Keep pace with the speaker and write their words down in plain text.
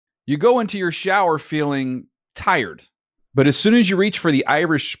You go into your shower feeling tired, but as soon as you reach for the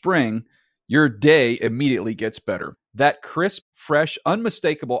Irish Spring, your day immediately gets better. That crisp, fresh,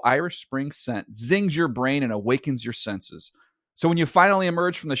 unmistakable Irish Spring scent zings your brain and awakens your senses. So when you finally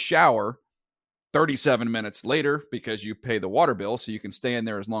emerge from the shower 37 minutes later, because you pay the water bill so you can stay in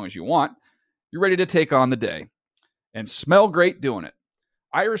there as long as you want, you're ready to take on the day and smell great doing it.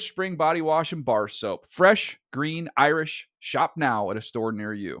 Irish Spring Body Wash and Bar Soap. Fresh, green, Irish. Shop now at a store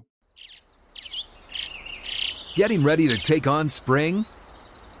near you. Getting ready to take on spring?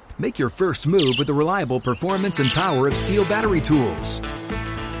 Make your first move with the reliable performance and power of Steel battery tools.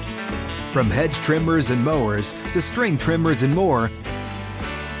 From hedge trimmers and mowers to string trimmers and more,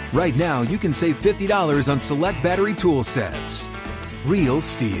 right now you can save $50 on select battery tool sets. Real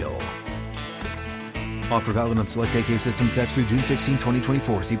Steel. Offer valid on select AK system sets through June 16,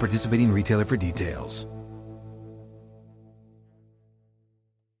 2024. See participating retailer for details.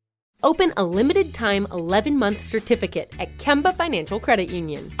 Open a limited-time 11-month certificate at Kemba Financial Credit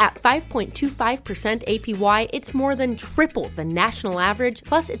Union. At 5.25% APY, it's more than triple the national average,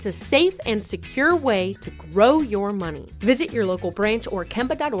 plus it's a safe and secure way to grow your money. Visit your local branch or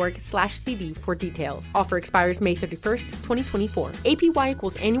kemba.org/cd for details. Offer expires May 31st, 2024. APY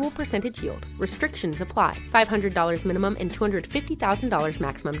equals annual percentage yield. Restrictions apply. $500 minimum and $250,000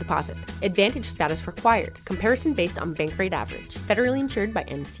 maximum deposit. Advantage status required. Comparison based on bank rate average. Federally insured by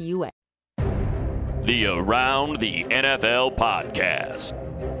NCUA. The Around the NFL podcast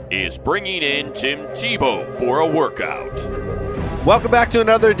is bringing in Tim Tebow for a workout. Welcome back to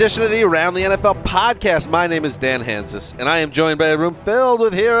another edition of the Around the NFL podcast. My name is Dan Hansis, and I am joined by a room filled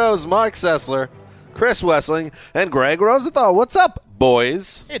with heroes, Mark Sessler, Chris Wessling, and Greg Rosenthal. What's up,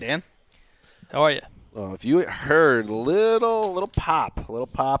 boys? Hey, Dan. How are you? Oh, if you heard a little pop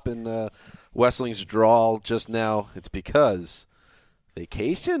in Wessling's drawl just now, it's because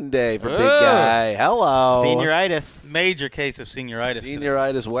vacation day for big guy. Hello. Senioritis. Major case of senioritis.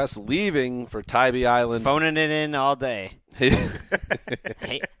 Senioritis. Wes leaving for Tybee Island. Phoning it in all day.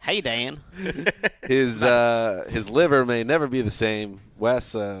 Hey, Dan. His liver may never be the same.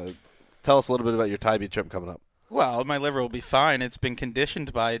 Wes, tell us a little bit about your Tybee trip coming up. Well, my liver will be fine. It's been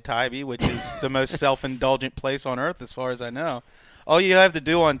conditioned by Tybee, which is the most self-indulgent place on earth as far as I know. All you have to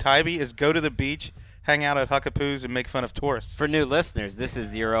do on Tybee is go to the beach, hang out at Huckapoo's, and make fun of tourists. For new listeners, this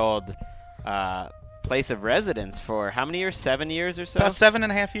is your old place of residence for how many years? 7 years or so? About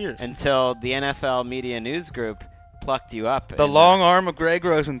 7.5 years. Until the NFL Media News Group plucked you up. The long arm of Greg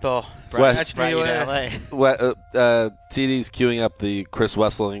Rosenthal. Wes, brought you to LA. TD's queuing up the Chris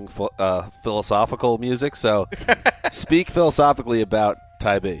Wessling philosophical music, so speak philosophically about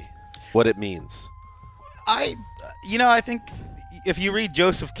Tybee, what it means. I think if you read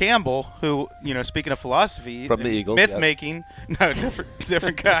Joseph Campbell, who, speaking of philosophy, from the Eagles, myth making, no,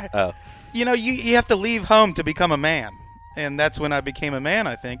 different guy. Oh. You have to leave home to become a man, and that's when I became a man.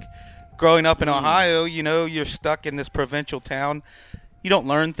 I think, growing up in Ohio, you're stuck in this provincial town. You don't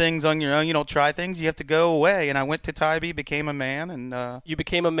learn things on your own. You don't try things. You have to go away. And I went to Tybee, became a man, and you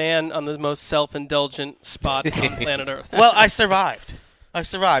became a man on the most self-indulgent spot on planet Earth. Well, I survived.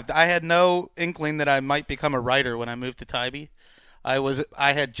 I had no inkling that I might become a writer when I moved to Tybee.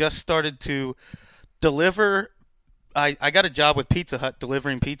 I had just started to deliver. I got a job with Pizza Hut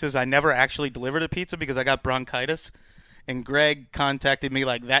delivering pizzas. I never actually delivered a pizza because I got bronchitis. And Greg contacted me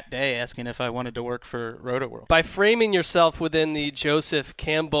like that day asking if I wanted to work for Roto-World. By framing yourself within the Joseph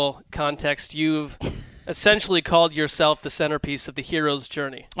Campbell context, you've essentially called yourself the centerpiece of the hero's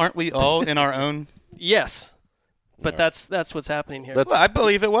journey. Aren't we all in our own? Yes. But that's what's happening here. Well, I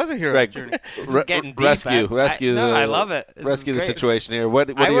believe it was a hero's journey. Rescue. I love it. Rescue the situation here.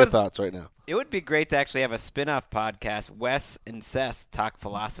 What are your thoughts right now? It would be great to actually have a spin-off podcast, Wes and Sess Talk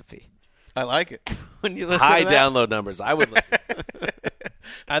Philosophy. I like it. When you listen High to that. download numbers. I would listen.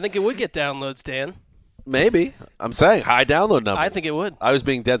 I think it would get downloads, Dan. Maybe. I'm saying high download numbers. I think it would. I was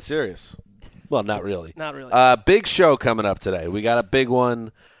being dead serious. Well, not really. Not really. Big show coming up today. We got a big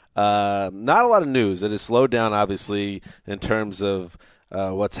one. Not a lot of news. It has slowed down, obviously, in terms of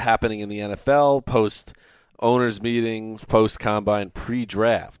what's happening in the NFL, post-owners meetings, post-combine,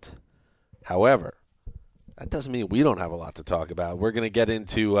 pre-draft. However, that doesn't mean we don't have a lot to talk about. We're going to get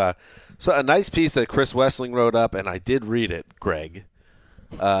into a nice piece that Chris Wessling wrote up, and I did read it, Greg,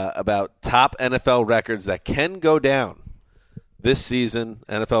 about top NFL records that can go down this season.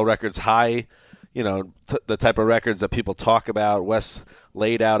 NFL records high, the type of records that people talk about. Wes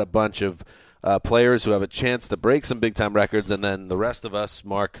laid out a bunch of players who have a chance to break some big-time records, and then the rest of us,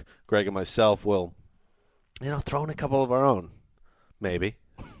 Mark, Greg, and myself, will, throw in a couple of our own, maybe.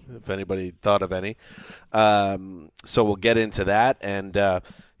 If anybody thought of any. So we'll get into that. And,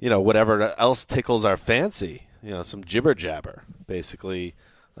 whatever else tickles our fancy. Some jibber jabber, basically,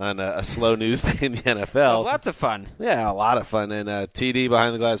 on a slow news day in the NFL. Oh, lots of fun. Yeah, a lot of fun. And TD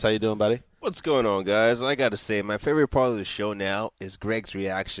behind the glass, how you doing, buddy? What's going on, guys? I got to say, my favorite part of the show now is Greg's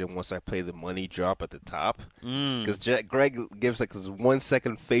reaction once I play the money drop at the top. Because Greg gives like this 1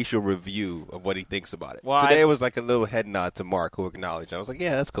 second facial review of what he thinks about it. Well, Today it was like a little head nod to Mark, who acknowledged. I was like,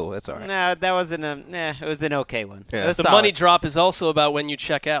 yeah, that's cool. That's all right. No, that wasn't it was an okay one. Yeah. The money drop is also about when you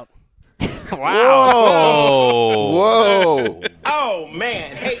check out. Wow. Whoa. Oh,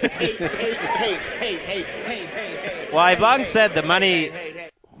 man. Hey. Well, I've long said the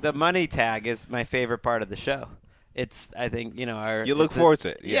money tag is my favorite part of the show. It's, I think, You look forward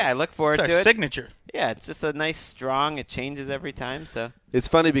to it. Yes. Yeah, I look forward It's to our it. signature. Yeah, it's just a nice, strong. It changes every time. So It's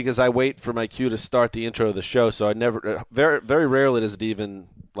funny because I wait for my cue to start the intro of the show, so I never, very, very rarely does it even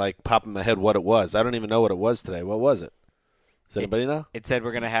like pop in my head what it was. I don't even know what it was today. What was it? Does anybody know? it said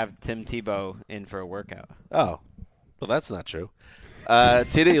we're gonna have Tim Tebow in for a workout. Oh, well, that's not true.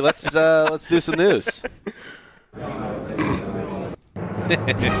 TD, let's do some news.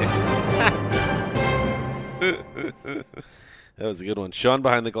 That was a good one. Sean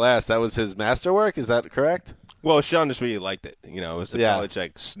behind the glass. That was his masterwork. Is that correct? Well, Sean just really liked it. It was the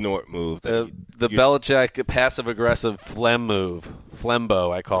Belichick snort move. The Belichick passive-aggressive phlegm move.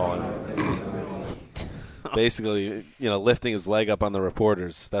 Flembo, I call him. Basically, lifting his leg up on the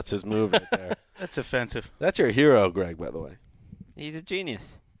reporters. That's his move right there. That's offensive. That's your hero, Greg, by the way. He's a genius.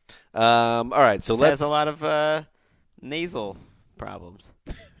 All right, so Has a lot of nasal problems.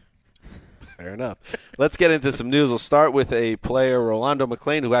 Fair enough. Let's get into some news. We'll start with a player, Rolando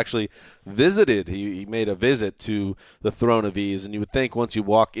McClain, who actually visited. He made a visit to the Throne of Ease, and you would think once you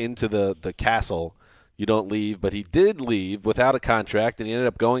walk into the castle, you don't leave. But he did leave without a contract, and he ended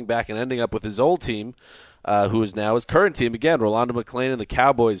up going back and ending up with his old team, who is now his current team. Again, Rolando McClain and the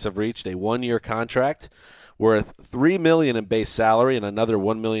Cowboys have reached a one-year contract worth $3 million in base salary and another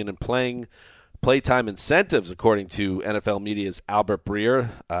 $1 million in playtime incentives, according to NFL Media's Albert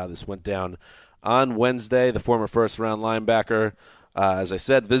Breer. This went down on Wednesday. The former first-round linebacker, as I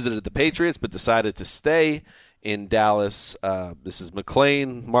said, visited the Patriots but decided to stay in Dallas. This is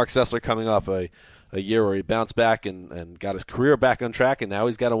McClain. Mark Sessler coming off a year where he bounced back and got his career back on track, and now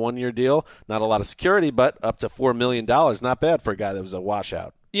he's got a one-year deal. Not a lot of security, but up to $4 million. Not bad for a guy that was a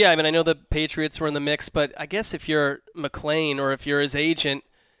washout. Yeah, I know the Patriots were in the mix, but I guess if you're McClain or if you're his agent,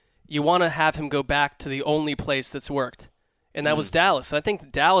 you want to have him go back to the only place that's worked, and that was Dallas. I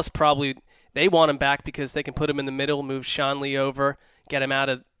think Dallas they want him back because they can put him in the middle, move Sean Lee over, get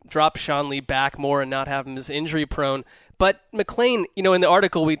him drop Sean Lee back more and not have him as injury prone. But McClain, in the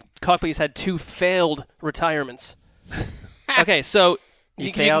article we talked about, he's had 2 failed retirements. Okay, so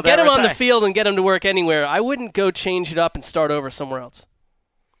you can get him on the field and get him to work anywhere. I wouldn't go change it up and start over somewhere else.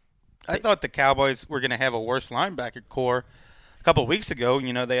 I thought the Cowboys were going to have a worse linebacker core. A couple of weeks ago,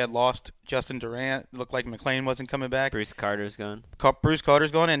 they had lost Justin Durant. It looked like McClain wasn't coming back. Bruce Carter's gone.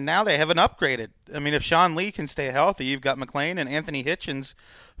 And now they haven't upgraded. If Sean Lee can stay healthy, you've got McClain and Anthony Hitchens,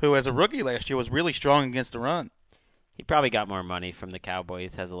 who as a rookie last year was really strong against the run. He probably got more money from the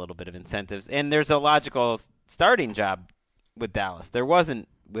Cowboys, has a little bit of incentives. And there's a logical starting job with Dallas. There wasn't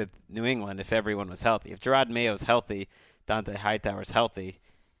with New England if everyone was healthy. If Gerard Mayo's healthy, Dante Hightower's healthy,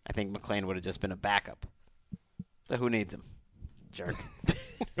 I think McClain would have just been a backup. So who needs him? Jerk.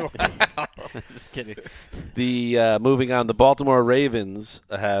 Just kidding. Moving on, the Baltimore Ravens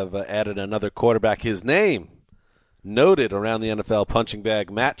have added another quarterback. His name, noted around the NFL punching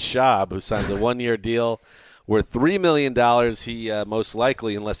bag, Matt Schaub, who signs a one-year deal worth $3 million. He most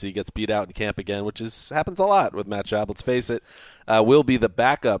likely, unless he gets beat out in camp again, which happens a lot with Matt Schaub, let's face it, will be the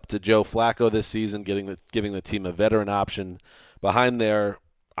backup to Joe Flacco this season, giving the team a veteran option behind their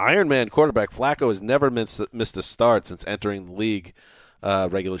Iron Man quarterback. Flacco has never missed a start since entering the league,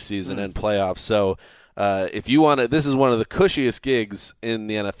 regular season and playoffs. So if you want to, this is one of the cushiest gigs in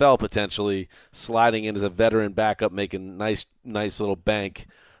the NFL, potentially sliding in as a veteran backup, making nice little bank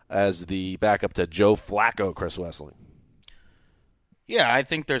as the backup to Joe Flacco, Chris Wessling. Yeah, I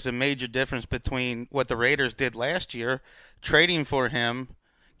think there's a major difference between what the Raiders did last year, trading for him,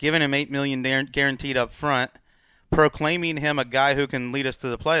 giving him $8 million guaranteed up front, proclaiming him a guy who can lead us to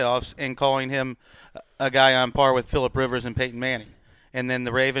the playoffs, and calling him a guy on par with Phillip Rivers and Peyton Manning. And then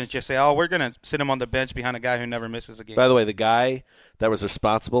the Ravens just say, we're going to sit him on the bench behind a guy who never misses a game. By the way, the guy that was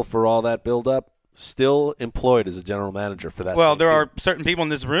responsible for all that build-up still employed as a general manager for that. Well, there are certain people in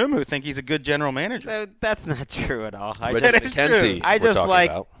this room who think he's a good general manager. That's not true at all. Reggie McKenzie. I just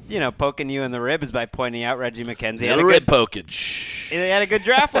like, poking you in the ribs by pointing out Reggie McKenzie. Rib poking. He had a good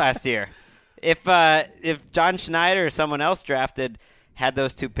draft last year. If John Schneider or someone else drafted had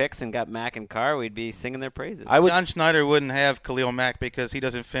those 2 picks and got Mack and Carr, we'd be singing their praises. John Schneider wouldn't have Khalil Mack because he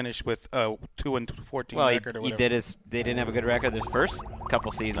doesn't finish with a 2-14 record or whatever. They didn't have a good record the first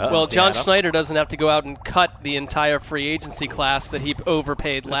couple seasons. Well, John Schneider doesn't have to go out and cut the entire free agency class that he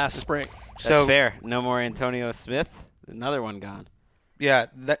overpaid last spring. That's fair. No more Antonio Smith. Another one gone. Yeah,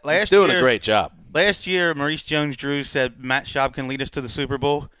 He's doing a great job. Last year, Maurice Jones-Drew said Matt Schaub can lead us to the Super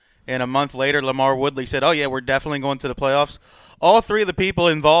Bowl, and a month later, Lamar Woodley said, "Oh yeah, we're definitely going to the playoffs." All 3 of the people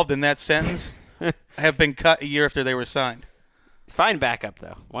involved in that sentence have been cut a year after they were signed. Fine backup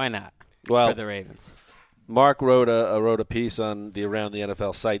though. Why not? Well, for the Ravens. Mark wrote a piece on the Around the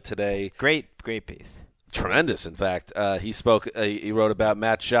NFL site today. Great piece. Tremendous, in fact. He wrote about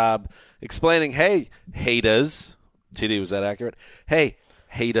Matt Schaub, explaining, "Hey, haters." TD, was that accurate? Hey,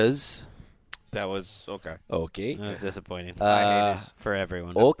 haters. That was okay. Okay. That was disappointing for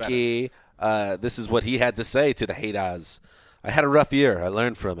everyone. Okay. This is what he had to say to the haters. "I had a rough year. I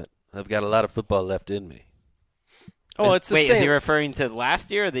learned from it. I've got a lot of football left in me." Oh, it's the same. Is he referring to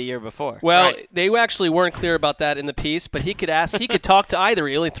last year or the year before? Well, they actually weren't clear about that in the piece, but he could talk to either.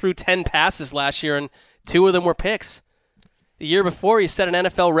 He only threw 10 passes last year, and 2 of them were picks. The year before, he set an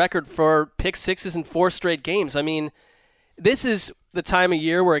NFL record for pick sixes in 4 straight games. I mean, this is the time of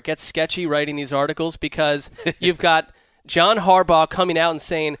year where it gets sketchy writing these articles because you've got John Harbaugh coming out and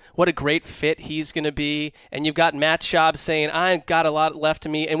saying what a great fit he's going to be, and you've got Matt Schaub saying, "I've got a lot left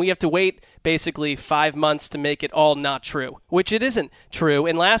of me," and we have to wait basically 5 months to make it all not true, which it isn't true.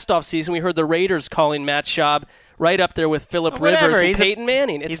 And last offseason, we heard the Raiders calling Matt Schaub right up there with Phillip Rivers and Peyton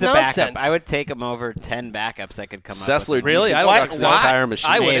Manning. It's nonsense. Backup. I would take him over 10 backups I could come up with. Really? I don't know. Entire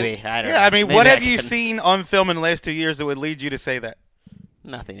machine. I would. Maybe. I don't know. I mean, Maybe what have you seen on film in the last 2 years that would lead you to say that?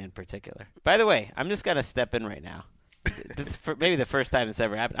 Nothing in particular. By the way, I'm just going to step in right now. This is maybe the first time this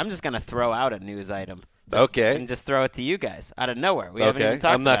ever happened. I'm just going to throw out a news item. Okay. And just throw it to you guys out of nowhere. We haven't even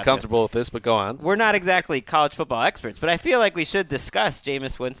talked I'm not about comfortable with this, but go on. We're not exactly college football experts, but I feel like we should discuss.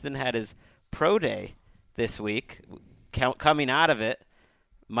 Jameis Winston had his pro day this week. Coming out of it,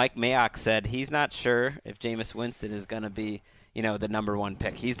 Mike Mayock said he's not sure if Jameis Winston is going to be, the number 1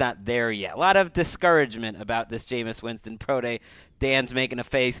 pick. He's not there yet. A lot of discouragement about this Jameis Winston pro day. Dan's making a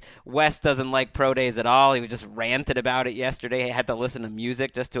face. Wes doesn't like pro days at all. He just ranted about it yesterday. He had to listen to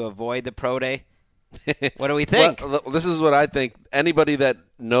music just to avoid the pro day. What do we think? Well, this is what I think. Anybody that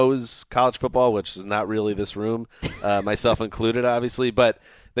knows college football, which is not really this room, myself included, obviously, but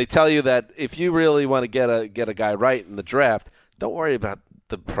they tell you that if you really want to get a guy right in the draft, don't worry about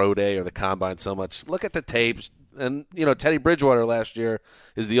the pro day or the combine so much. Look at the tapes. And, Teddy Bridgewater last year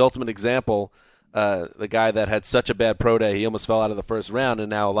is the ultimate example. The guy that had such a bad pro day, he almost fell out of the first round, and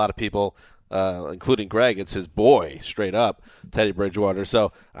now a lot of people, including Greg, it's his boy, straight up, Teddy Bridgewater.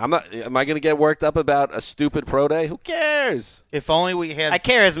 So am I going to get worked up about a stupid pro day? Who cares? If only we had. I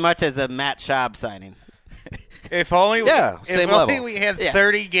care as much as a Matt Schaub signing. If only, same level. We had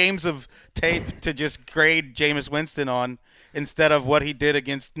 30 games of tape to just grade Jameis Winston on instead of what he did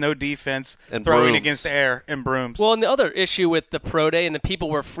against no defense, and throwing brooms. against air and brooms. Well, and the other issue with the pro day, and the people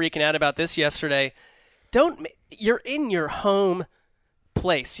were freaking out about this yesterday, you're in your home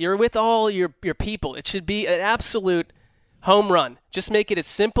place. You're with all your people. It should be an absolute home run. Just make it as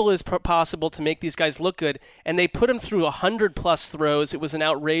simple as possible to make these guys look good. And they put him through 100+ throws. It was an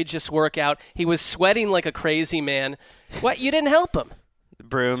outrageous workout. He was sweating like a crazy man. What? You didn't help him.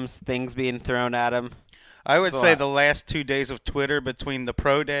 Brooms, things being thrown at him. I would say the last 2 days of Twitter between the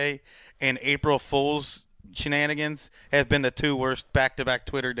pro day and April Fool's shenanigans have been the 2 worst back-to-back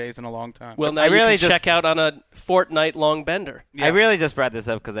Twitter days in a long time. Well, now you can check out on a fortnight-long bender. Yeah. I really just brought this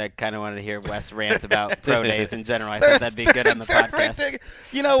up because I kind of wanted to hear Wes rant about pro days in general. I thought that'd be good on the podcast.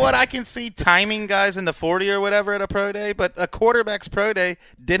 You know what? I can see timing guys in the 40 or whatever at a pro day, but a quarterback's pro day,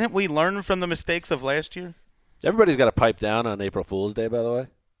 didn't we learn from the mistakes of last year? Everybody's got to pipe down on April Fool's Day, by the way.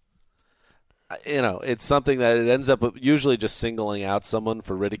 It's something that it ends up usually just singling out someone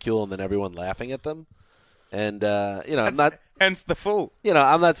for ridicule and then everyone laughing at them. And, I'm not... Hence the fool.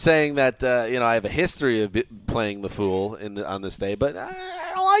 I'm not saying that, I have a history of playing the fool on this day, but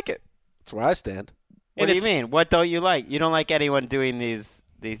I don't like it. That's where I stand. What do you mean? What don't you like? You don't like anyone doing these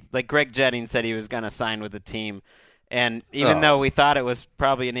like Greg Jennings said he was going to sign with the team. And even though we thought it was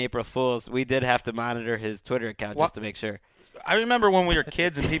probably an April Fool's, we did have to monitor his Twitter account just to make sure. I remember when we were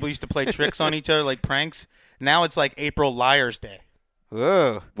kids and people used to play tricks on each other like pranks. Now it's like April Liar's Day.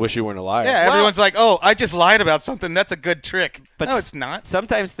 Whoa. Wish you weren't a liar. Yeah, everyone's like, oh, I just lied about something. That's a good trick. But no, it's not.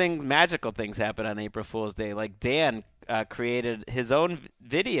 Sometimes magical things happen on April Fool's Day. Like Dan created his own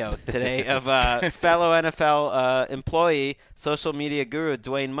video today of fellow NFL employee, social media guru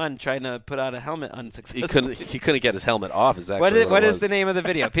Dwayne Munn trying to put on a helmet unsuccessfully. He couldn't get his helmet off. Is actually what is the name of the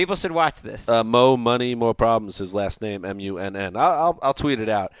video? People should watch this. Mo Money More Problems. His last name MUNN. I'll tweet it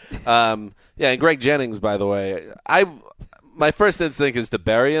out. And Greg Jennings, by the way, my first instinct is to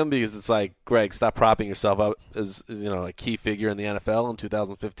bury him because it's like, Greg, stop propping yourself up as a key figure in the NFL in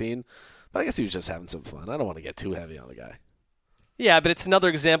 2015. But I guess he was just having some fun. I don't want to get too heavy on the guy. Yeah, but it's another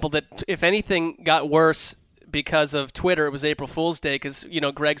example that if anything got worse because of Twitter, it was April Fool's Day because,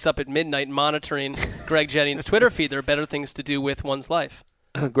 Greg's up at midnight monitoring Greg Jennings' Twitter feed. There are better things to do with one's life.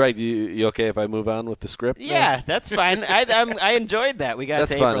 Greg, you okay if I move on with the script? Yeah, that's fine. I enjoyed that. We got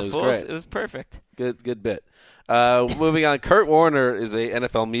to April Fool's. Great. It was perfect. Good bit. Moving on, Kurt Warner is a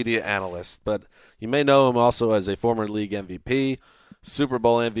NFL media analyst, but you may know him also as a former league MVP, Super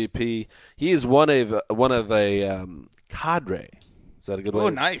Bowl MVP. He is one of a cadre. Is that a good way? Oh,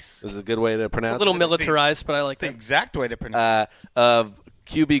 nice. Is it a good way to pronounce it? It's a little militarized, but I like the that. exact way to pronounce it. Of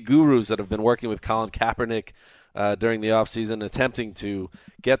QB gurus that have been working with Colin Kaepernick during the offseason, attempting to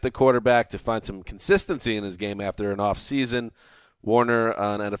get the quarterback to find some consistency in his game after an offseason. Warner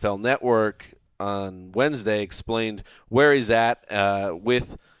on NFL Network on Wednesday explained where he's at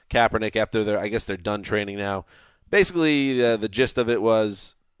with Kaepernick after they're done training now. Basically, the gist of it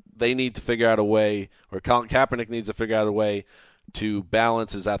was they need to figure out a way, or Colin Kaepernick needs to figure out a way to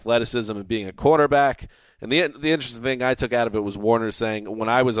balance his athleticism and being a quarterback. And the interesting thing I took out of it was Warner saying, when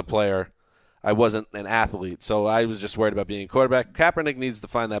I was a player, I wasn't an athlete, so I was just worried about being a quarterback. Kaepernick needs to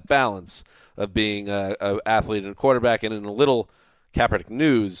find that balance of being an athlete and a quarterback. And in a little Kaepernick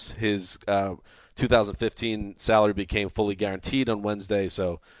news, his 2015 salary became fully guaranteed on Wednesday,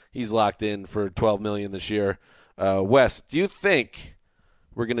 so he's locked in for $12 million this year. Wes, do you think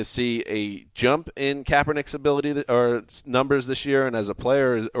we're going to see a jump in Kaepernick's ability or numbers this year and as a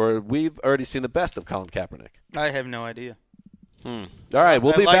player, or we've already seen the best of Colin Kaepernick? I have no idea. All right,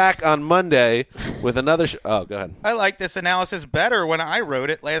 we'll be back on Monday with another oh, go ahead. I like this analysis better when I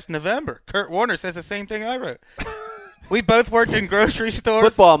wrote it last November. Kurt Warner says the same thing I wrote. We both worked in grocery stores.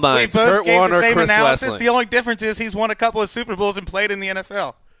 Football minds. We both Kurt gave Warner, the same Chris analysis. Wessling. The only difference is he's won a couple of Super Bowls and played in the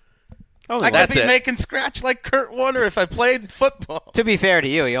NFL. I could that's be it. making scratch like Kurt Warner if I played football. To be fair to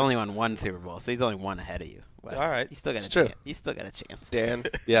you, he only won one Super Bowl, so he's only one ahead of you. Wes. All right. You still got a true. chance. You still got a chance. Dan,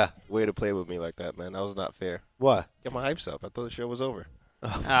 Yeah. way to play with me like that, man. That was not fair. What? Get my hypes up. I thought the show was over. Oh,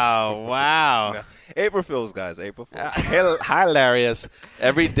 wow. No. April Fools, guys. April Fools. Hilarious.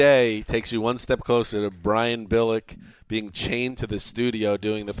 Every day takes you one step closer to Brian Billick being chained to the studio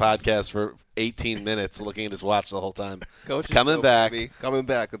doing the podcast for 18 minutes, looking at his watch the whole time. Coach It's coming back. Baby. Coming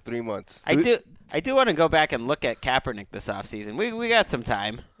back in 3 months. I do want to go back and look at Kaepernick this offseason. We got some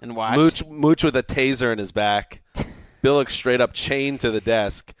time and watch. Mooch with a taser in his back. Billick straight up chained to the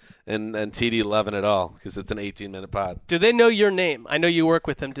desk. And TD loving it all because it's an 18-minute pod. Do they know your name? I know you work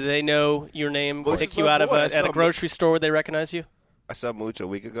with them. Do they know your name? Mooch Pick is you my out boy. at a grocery store where they recognize you? I saw Mooch a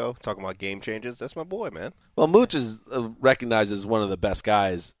week ago talking about game changes. That's my boy, man. Well, Mooch is recognized as one of the best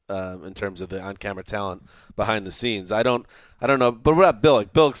guys in terms of the on-camera talent behind the scenes. I don't know, but what about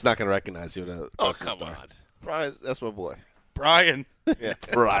Billick? Billick's not going to recognize you. Oh, come on. Brian, that's my boy. Brian. Yeah.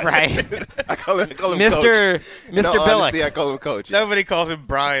 Right. I call him Mr. Coach. In all Billick. honesty, I call him Coach. Yeah. Nobody calls him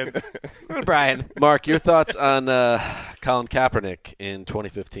Brian. Brian. Mark, your thoughts on Colin Kaepernick in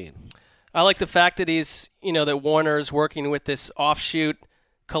 2015? I like the fact that that Warner is working with this offshoot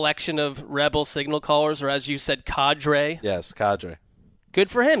collection of rebel signal callers, or as you said, cadre. Yes, cadre.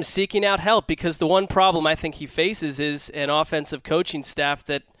 Good for him, seeking out help, because the one problem I think he faces is an offensive coaching staff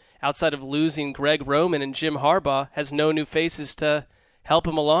that, outside of losing Greg Roman and Jim Harbaugh, has no new faces to help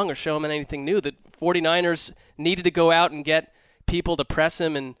him along or show him anything new. The 49ers needed to go out and get people to press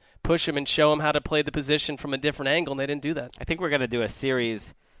him and push him and show him how to play the position from a different angle, and they didn't do that. I think we're going to do a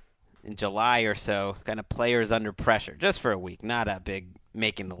series in July or so, kind of players under pressure, just for a week, not a big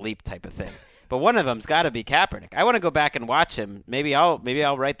making the leap type of thing. But one of them's got to be Kaepernick. I want to go back and watch him. Maybe I'll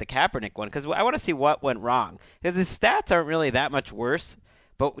write the Kaepernick one because I want to see what went wrong. Because his stats aren't really that much worse,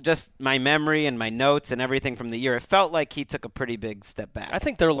 but just my memory and my notes and everything from the year, it felt like he took a pretty big step back. I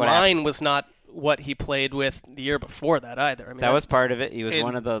think their line was not what he played with the year before that either. I mean, that was part of it. He was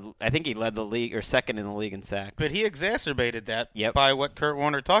one of the. I think he led the league or second in the league in sacks. But he exacerbated that by what Kurt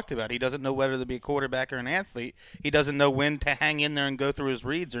Warner talked about. He doesn't know whether to be a quarterback or an athlete. He doesn't know when to hang in there and go through his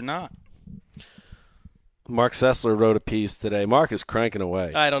reads or not. Mark Sessler wrote a piece today. Mark is cranking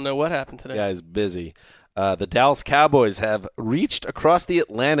away. I don't know what happened today. The guy's busy. The Dallas Cowboys have reached across the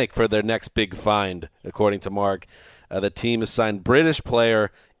Atlantic for their next big find, according to Mark. The team has signed British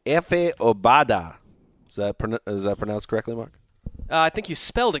player Efe Obada Is that pronounced correctly, Mark? I think you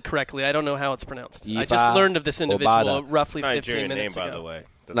spelled it correctly. I don't know how it's pronounced. I Yifa just learned of this individual Obada. roughly 15 Nigerian minutes name, ago. by the way.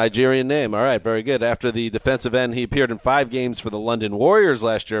 Nigerian name. All right, very good. After the defensive end, he appeared in 5 games for the London Warriors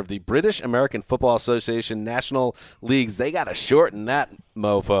last year of the British American Football Association National Leagues. They got to shorten that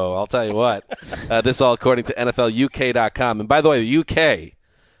mofo, I'll tell you what. This all according to NFLUK.com. And by the way, the UK,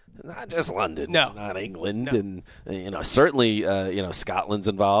 not just London, not England, and certainly Scotland's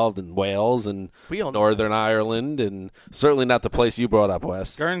involved, and Wales, and Northern Ireland, and certainly not the place you brought up,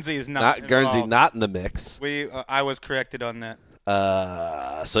 Wes. Guernsey is not Guernsey, involved. not in the mix. I was corrected on that.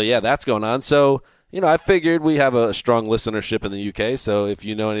 So yeah, that's going on. So, I figured we have a strong listenership in the UK. So if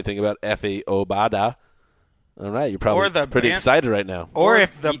you know anything about Efe Obada, all right, you're probably pretty excited right now. Or if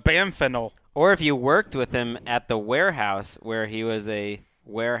the Bamfenol. Or if you worked with him at the warehouse where he was a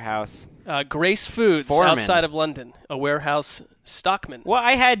warehouse Grace Foods foreman. outside of London, a warehouse stockman. Well,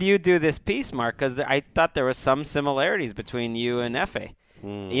 I had you do this piece, Mark, because I thought there was some similarities between you and Efe.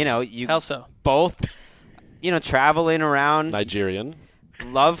 You How so? both, traveling around. Nigerian.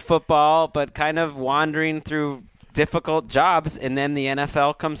 Love football, but kind of wandering through difficult jobs, and then the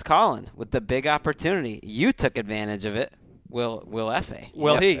NFL comes calling with the big opportunity. You took advantage of it. Will Efe?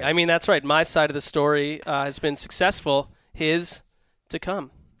 Will he? I mean, that's right. My side of the story has been successful. His to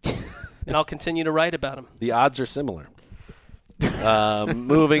come. And I'll continue to write about him. The odds are similar.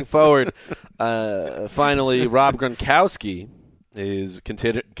 Moving forward, finally, Rob Gronkowski is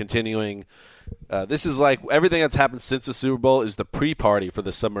continuing. This is like everything that's happened since the Super Bowl is the pre-party for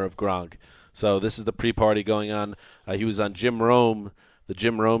the summer of Gronk. So this is the pre-party going on. He was on Jim Rome, the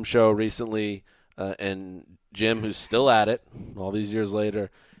Jim Rome show recently, and Jim, who's still at it all these years later,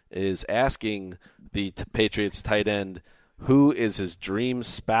 is asking the Patriots tight end, who is his dream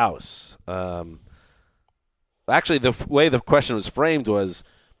spouse? Actually, the way the question was framed was,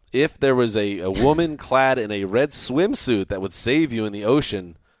 if there was a woman clad in a red swimsuit that would save you in the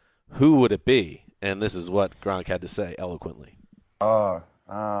ocean, who would it be? And this is what Gronk had to say eloquently.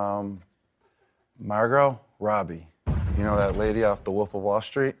 Margot Robbie. You know that lady off The Wolf of Wall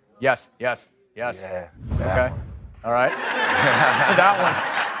Street? Yes. Yeah. Okay. All right.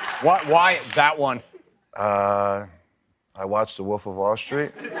 That one. Why that one? I watched The Wolf of Wall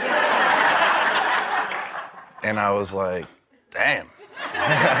Street. And I was like, damn.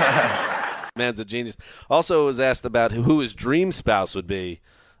 Man's a genius. Also was asked about who his dream spouse would be.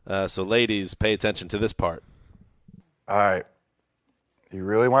 So ladies, pay attention to this part. All right. You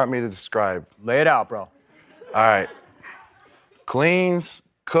really want me to describe? Lay it out, bro. All right. Cleans,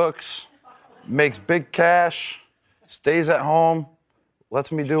 cooks, makes big cash, stays at home, lets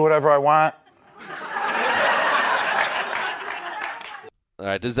me do whatever I want. All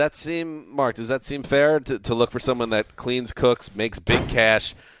right, Mark, does that seem fair to look for someone that cleans, cooks, makes big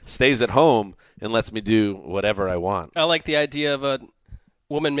cash, stays at home, and lets me do whatever I want? I like the idea of a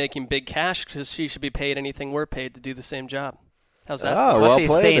woman making big cash because she should be paid anything we're paid to do the same job. How's that? Oh, Well, well she's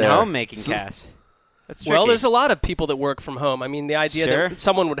played staying there. home making cash. That's tricky. Well, there's a lot of people that work from home. I mean, the idea that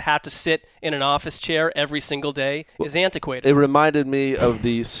someone would have to sit in an office chair every single day is antiquated. It reminded me of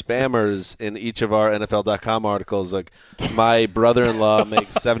the spammers in each of our NFL.com articles. Like, my brother-in-law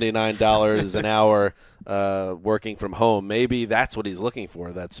makes $79 an hour working from home. Maybe that's what he's looking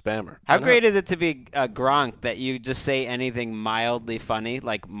for, that spammer. How great is it to be Gronk that you just say anything mildly funny,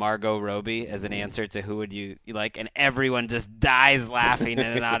 like Margot Robbie, as an answer to who would you like, and everyone just dies laughing in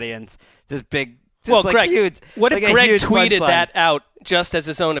an audience. Just big. Just well, like Greg, huge, what like if a Greg huge tweeted punchline. that out just as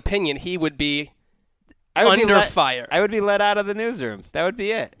his own opinion? He would be fire. I would be let out of the newsroom. That would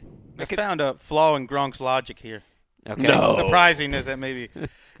be it. I found a flaw in Gronk's logic here. Okay. No. Surprising is that maybe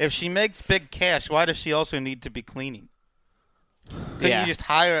if she makes big cash, why does she also need to be cleaning? Couldn't you just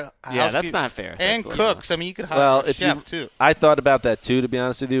hire a Yeah, that's housekeeper? not fair. And That's cooks. I mean, you could hire a chef, too. I thought about that too, to be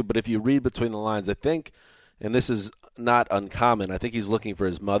honest with you. But if you read between the lines, I think, and this is not uncommon, I think he's looking for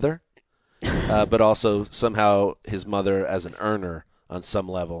his mother. But also somehow his mother as an earner on some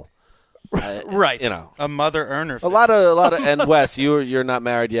level, right? You know, a mother earner. A lot of, and Wes, you're not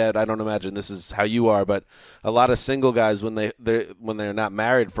married yet. I don't imagine this is how you are, but a lot of single guys when they're not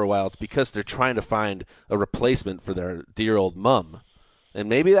married for a while, it's because they're trying to find a replacement for their dear old mom, and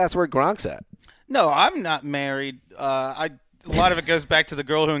maybe that's where Gronk's at. No, I'm not married. A lot of it goes back to the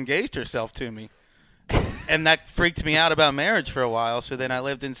girl who engaged herself to me, and that freaked me out about marriage for a while. So then I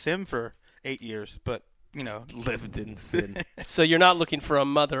lived in sin for 8 years, but, you know. Lived in sin. So you're not looking for a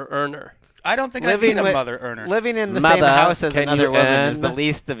mother earner. I don't think I need a mother earner. Living in the same house as another woman is the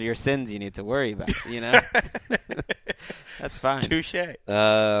least of your sins you need to worry about, you know? That's fine. Touche.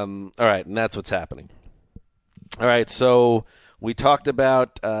 All right, and that's what's happening. All right, so We talked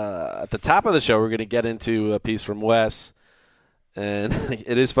about at the top of the show, we're going to get into a piece from Wes. And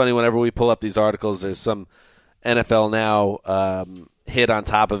it is funny whenever we pull up these articles, there's some NFL Now hit on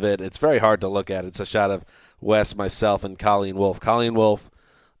top of it. It's very hard to look at. It's a shot of Wes, myself, and Colleen Wolfe. Colleen Wolfe,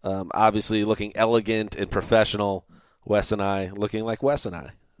 obviously looking elegant and professional. Wes and I looking like Wes and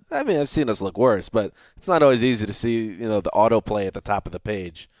I. I mean, I've seen us look worse, but it's not always easy to see, the autoplay at the top of the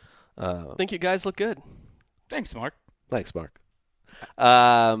page. I think you guys look good. Thanks, Mark. Thanks, Mark.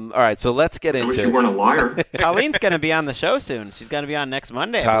 All right, so let's get into it. I wish you weren't a liar. Colleen's going to be on the show soon. She's going to be on next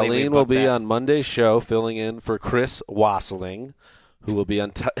Monday. Colleen will be on Monday's show, filling in for Chris Wassling, who will be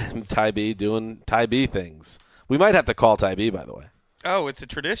on Ty B doing Ty B things. We might have to call Ty B, by the way. Oh, it's a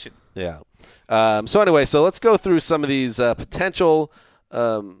tradition. Yeah. So anyway, let's go through some of these potential,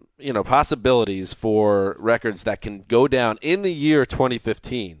 possibilities for records that can go down in the year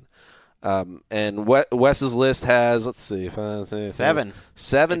 2015. And Wes's list has, let's see, seven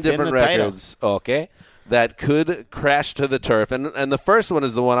It's different records. Okay, that could crash to the turf. And the first one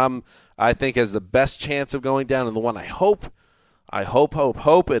is the one I think has the best chance of going down, and the one I hope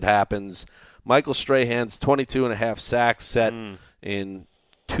it happens. Michael Strahan's 22.5 sacks set in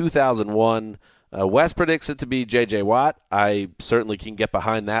 2001. Wes predicts it to be J.J. Watt. I certainly can get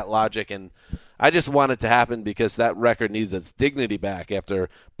behind that logic, and I just want it to happen because that record needs its dignity back after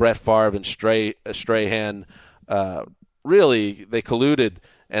Brett Favre and Strahan really, they colluded,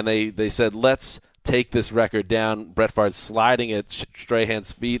 and they said, let's take this record down. Brett Favre sliding at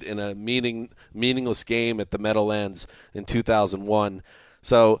Strahan's feet in a meaningless game at the Meadowlands in 2001.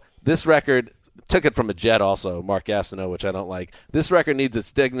 So this record took it from a Jet also, Mark Gastineau, which I don't like. This record needs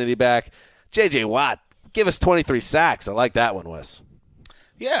its dignity back. J.J. Watt, give us 23 sacks. I like that one, Wes.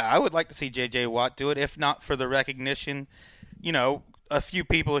 Yeah, I would like to see J.J. Watt do it, if not for the recognition. A few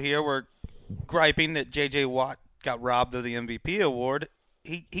people here were griping that J.J. Watt got robbed of the MVP award.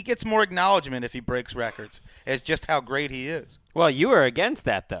 He gets more acknowledgement if he breaks records as just how great he is. Well, you were against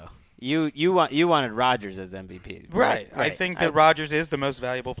that, though. You wanted Rodgers as MVP. Right. I think that Rodgers is the most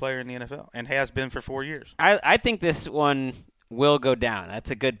valuable player in the NFL and has been for 4 years. I think this one will go down.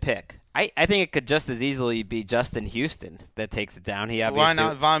 That's a good pick. I think it could just as easily be Justin Houston that takes it down. Why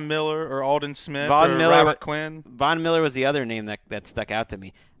not Von Miller or Alden Smith or Robert Quinn? Von Miller was the other name that stuck out to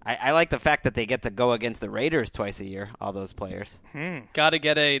me. I like the fact that they get to go against the Raiders twice a year, all those players. Got to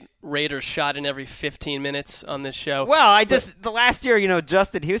get a Raiders shot in every 15 minutes on this show. Well, the last year,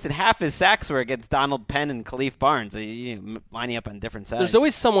 Justin Houston, half his sacks were against Donald Penn and Khalif Barnes, lining up on different sides. There's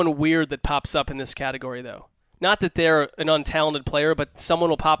always someone weird that pops up in this category, though. Not that they're an untalented player, but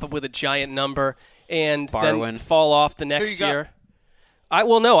someone will pop up with a giant number and then fall off the next year.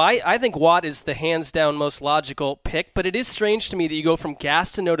 I think Watt is the hands-down most logical pick, but it is strange to me that you go from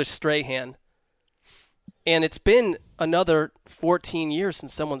Gastineau to Strahan, and it's been another 14 years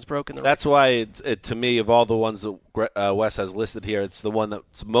since someone's broken the record. That's why, to me, of all the ones that Wes has listed here, it's the one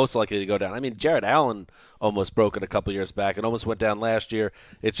that's most likely to go down. I mean, Jared Allen almost broke it a couple years back and almost went down last year.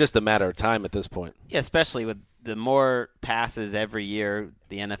 It's just a matter of time at this point. Yeah, especially with the more passes every year,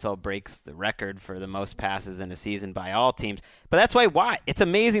 the NFL breaks the record for the most passes in a season by all teams. But that's why Watt, it's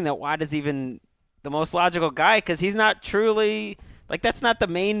amazing that Watt is even the most logical guy because he's not truly, that's not the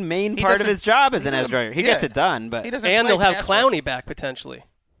main part of his job as an edge rusher. He gets it done, but and they'll have Clowney back potentially.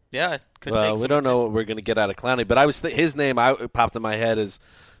 Yeah. Well, we don't know what we're going to get out of Clowney, but his name popped in my head as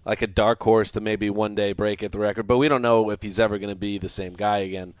like a dark horse to maybe one day break at the record, but we don't know if he's ever going to be the same guy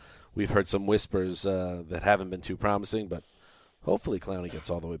again. We've heard some whispers that haven't been too promising, but hopefully Clowney gets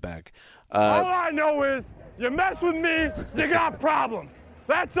all the way back. All I know is you mess with me, you got problems.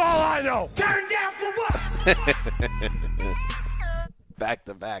 That's all I know. Turn down for what? Back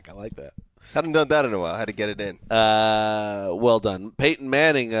to back. I like that. Hadn't done that in a while. Had to get it in. Well done. Peyton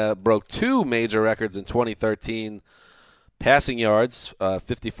Manning broke two major records in 2013. Passing yards,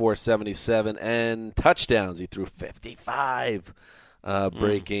 54-77, and touchdowns. He threw 55.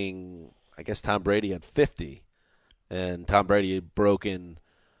 Breaking, I guess Tom Brady had 50, and Tom Brady had broken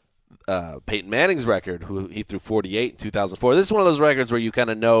Peyton Manning's record, who he threw 48 in 2004. This is one of those records where you kind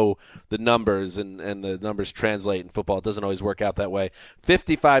of know the numbers, and the numbers translate in football. It doesn't always work out that way.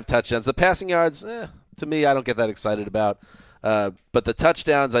 55 touchdowns. The passing yards, to me, I don't get that excited about. But the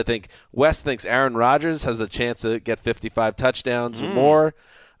touchdowns, I think Wes thinks Aaron Rodgers has a chance to get 55 touchdowns or more.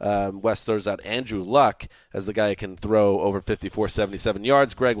 Wes throws out Andrew Luck as the guy who can throw over 54-77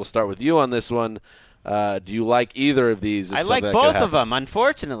 yards. Greg, we'll start with you on this one. Do you like either of these? I like both of them,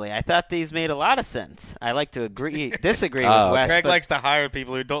 unfortunately. I thought these made a lot of sense. I like to disagree with Wes. Greg likes to hire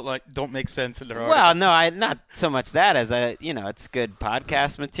people who don't make sense in their article. Well, no, not so much that as it's good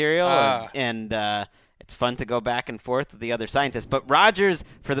podcast material, and It's fun to go back and forth with the other scientists. But Rodgers,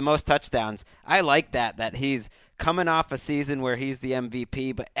 for the most touchdowns, I like that he's coming off a season where he's the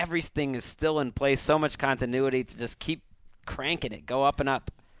MVP, but everything is still in place, so much continuity to just keep cranking it, go up and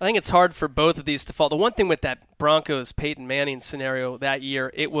up. I think it's hard for both of these to fall. The one thing with that Broncos Peyton Manning scenario that year,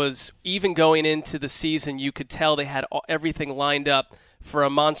 it was even going into the season, you could tell they had everything lined up for a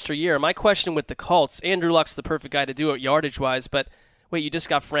monster year. My question with the Colts, Andrew Luck's the perfect guy to do it yardage-wise, but wait, you just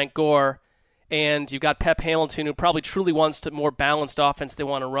got Frank Gore, and you've got Pep Hamilton, who probably truly wants a more balanced offense. They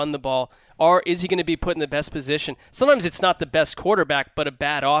want to run the ball. Or is he going to be put in the best position? Sometimes it's not the best quarterback, but a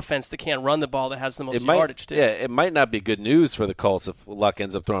bad offense that can't run the ball that has the most yardage, too. Yeah, it might not be good news for the Colts if Luck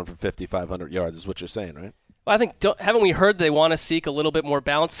ends up throwing for 5,500 yards, is what you're saying, right? Well, I think haven't we heard they want to seek a little bit more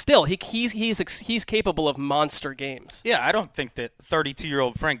balance? Still, he's capable of monster games. Yeah, I don't think that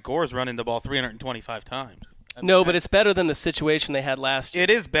 32-year-old Frank Gore's running the ball 325 times. No, but it's better than the situation they had last year. It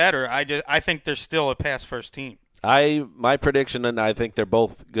is better. I think they're still a pass-first team. My prediction, and I think they're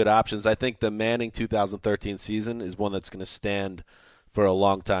both good options, I think the Manning 2013 season is one that's going to stand for a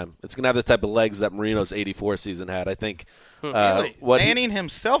long time. It's going to have the type of legs that Marino's 84 season had. I think Manning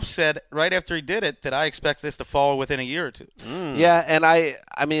himself said right after he did it that I expect this to fall within a year or two. Yeah, and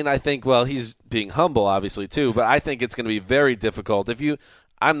I think, well, he's being humble, obviously, too, but I think it's going to be very difficult.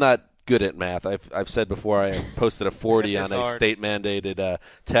 I'm not good at math. I've said before I posted a 40 on a state-mandated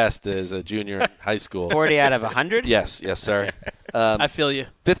test as a junior in high school. 40 out of 100? Yes, sir. I feel you.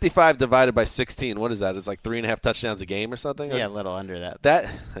 55 divided by 16, what is that? It's like 3.5 touchdowns a game or something? Yeah, a little under that.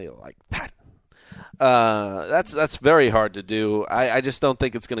 That's very hard to do. I just don't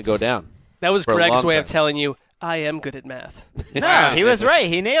think it's going to go down. That was Greg's way of telling you, I am good at math. No, he was right.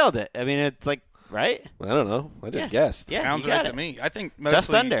 He nailed it. I mean, it's like, right? I don't know. I just guessed. Yeah, sounds right to me. I think mostly, just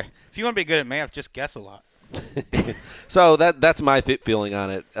under. If you want to be good at math, just guess a lot. So that's my feeling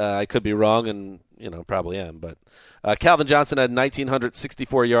on it. I could be wrong, and probably am. But Calvin Johnson had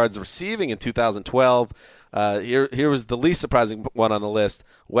 1,964 yards receiving in 2012. Here was the least surprising one on the list.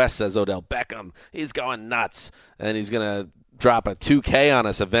 Wes says Odell Beckham. He's going nuts, and he's going to drop a 2K on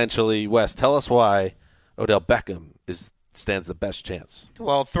us eventually. Wes, tell us why Odell Beckham stands the best chance.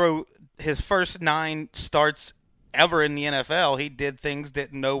 Well, through his first 9 starts ever in the NFL, he did things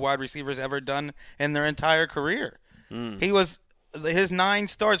that no wide receiver's ever done in their entire career. His 9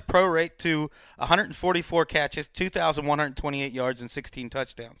 starts prorate to 144 catches, 2,128 yards, and 16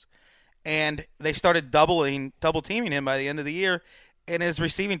 touchdowns. And they started double teaming him by the end of the year, and his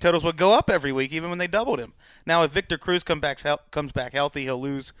receiving totals would go up every week, even when they doubled him. Now, if Victor Cruz comes back healthy, he'll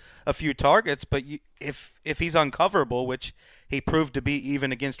lose a few targets. But if he's uncoverable, which he proved to be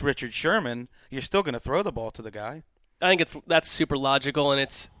even against Richard Sherman, you're still going to throw the ball to the guy. I think that's super logical, and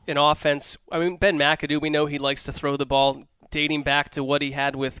it's an offense. I mean, Ben McAdoo, we know he likes to throw the ball, dating back to what he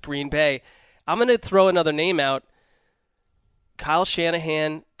had with Green Bay. I'm going to throw another name out. Kyle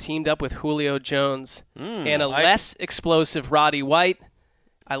Shanahan teamed up with Julio Jones and a less explosive Roddy White.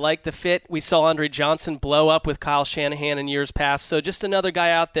 I like the fit. We saw Andre Johnson blow up with Kyle Shanahan in years past. So just another guy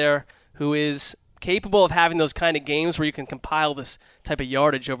out there who is capable of having those kind of games where you can compile this type of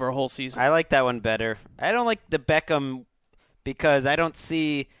yardage over a whole season. I like that one better. I don't like the Beckham because I don't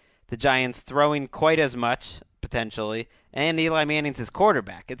see the Giants throwing quite as much, potentially, and Eli Manning's his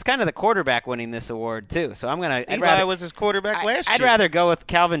quarterback. It's kind of the quarterback winning this award, too. So I'm going to... Eli was his quarterback last year. I'd rather go with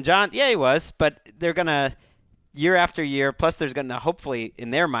Calvin Johnson. Yeah, he was, but they're going to, year after year, plus there's going to, hopefully,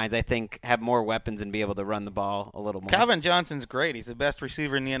 in their minds, I think, have more weapons and be able to run the ball a little more. Calvin Johnson's great. He's the best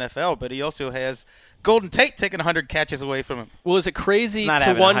receiver in the NFL, but he also has Golden Tate taking 100 catches away from him. Well, is it crazy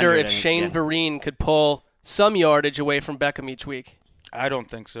to wonder if Shane Vereen could pull some yardage away from Beckham each week? I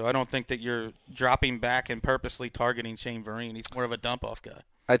don't think so. I don't think that you're dropping back and purposely targeting Shane Vereen. He's more of a dump-off guy.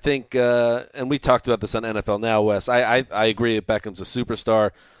 I think, and we talked about this on NFL Now, Wes, I agree that Beckham's a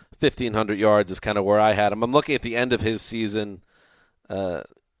superstar. 1,500 yards is kind of where I had him. I'm looking at the end of his season,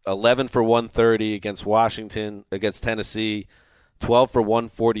 11 for 130 against Washington, against Tennessee, 12 for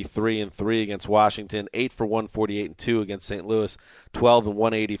 143 and 3 against Washington, 8 for 148 and 2 against St. Louis, 12 and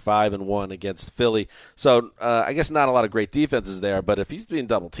 185 and 1 against Philly. So I guess not a lot of great defenses there, but if he's being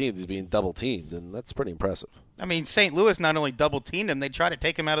double-teamed, he's being double-teamed, and that's pretty impressive. I mean, St. Louis not only double-teamed him, they tried to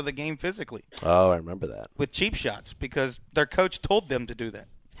take him out of the game physically. Oh, I remember that. With cheap shots, because their coach told them to do that.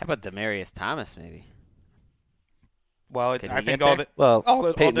 How about Demaryius Thomas, maybe? Well, I think all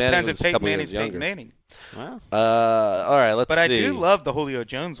depends if Peyton Manning's Peyton Manning. Wow. All right, let's see. But I do love the Julio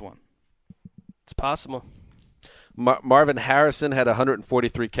Jones one. It's possible. Marvin Harrison had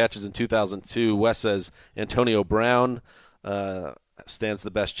 143 catches in 2002. Wes says Antonio Brown. stands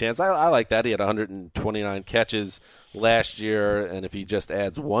the best chance. I like that. He had 129 catches last year, and if he just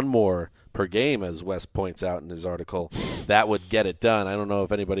adds one more per game, as Wes points out in his article, that would get it done. I don't know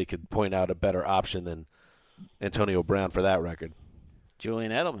if anybody could point out a better option than Antonio Brown for that record.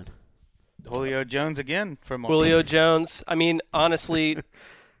 Julian Edelman. Julio Jones again from Julio Jones. I mean, honestly,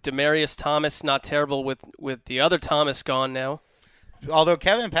 Demaryius Thomas, not terrible with the other Thomas gone now. Although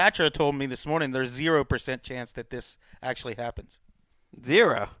Kevin Patra told me this morning there's 0% chance that this actually happens.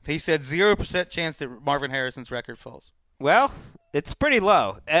 0? He said 0% chance that Marvin Harrison's record falls. Well, it's pretty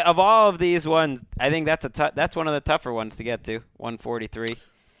low. Of all of these ones, I think that's one of the tougher ones to get to, 143.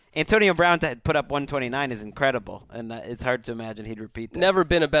 Antonio Brown to put up 129 is incredible, and it's hard to imagine he'd repeat that. Never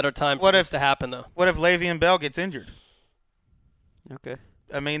been a better time for this to happen, though. What if Le'Veon Bell gets injured? Okay.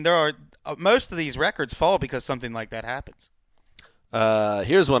 I mean, there are most of these records fall because something like that happens.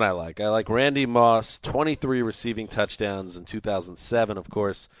 Here's one I like. I like Randy Moss, 23 receiving touchdowns in 2007, of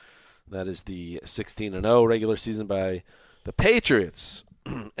course. That is the 16-0 regular season by the Patriots.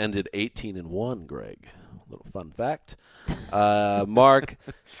 Ended 18-1, Greg. Little fun fact. Mark,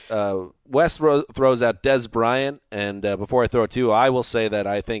 Wes throws out Dez Bryant, and before I throw it to you, I will say that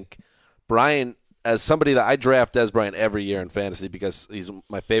I think Bryant, as somebody that I draft Dez Bryant every year in fantasy because he's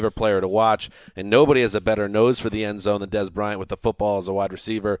my favorite player to watch, and nobody has a better nose for the end zone than Dez Bryant with the football as a wide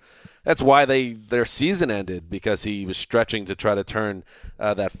receiver. That's why their season ended, because he was stretching to try to turn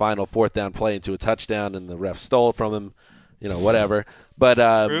that final fourth down play into a touchdown, and the ref stole it from him. Whatever.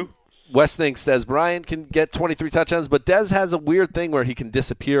 But Wes thinks Dez Bryant can get 23 touchdowns, but Dez has a weird thing where he can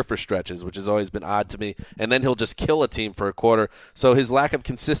disappear for stretches, which has always been odd to me, and then he'll just kill a team for a quarter. So his lack of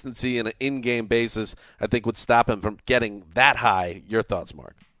consistency in an in-game basis, I think, would stop him from getting that high. Your thoughts,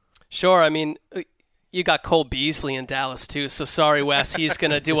 Mark? Sure. I mean, you got Cole Beasley in Dallas, too, so sorry, Wes. He's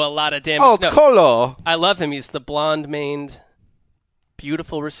going to do a lot of damage. Colo! I love him. He's the blonde-maned,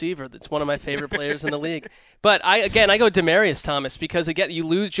 beautiful receiver. That's one of my favorite players in the league. But I go Demaryius Thomas because, again, you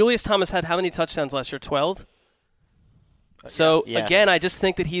lose. Julius Thomas had how many touchdowns last year? 12? So, yes. Again, I just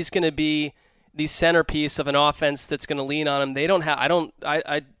think that he's going to be the centerpiece of an offense that's going to lean on him. They don't have –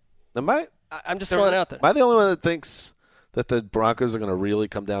 I'm just throwing it out there. Am I the only one that thinks that the Broncos are going to really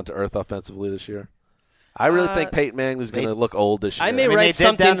come down to earth offensively this year? I really think Peyton Manning is going to look old this year. I may write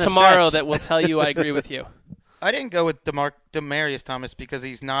something tomorrow that will tell you I agree with you. I didn't go with Demaryius Thomas because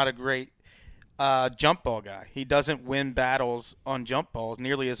he's not a great jump ball guy. He doesn't win battles on jump balls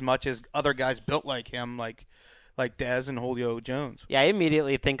nearly as much as other guys built like him, like Dez and Julio Jones. Yeah, I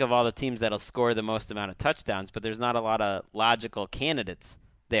immediately think of all the teams that'll score the most amount of touchdowns, but there's not a lot of logical candidates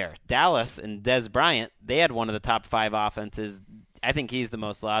there. Dallas and Dez Bryant, they had one of the top 5 offenses. I think he's the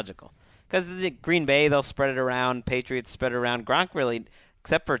most logical. Because the Green Bay, they'll spread it around. Patriots spread it around. Gronk really,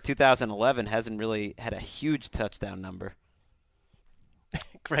 except for 2011, hasn't really had a huge touchdown number.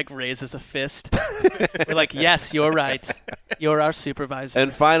 Greg raises a fist. We're like, yes, you're right. You're our supervisor.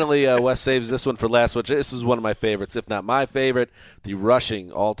 And finally, Wes saves this one for last, which this was one of my favorites, if not my favorite, the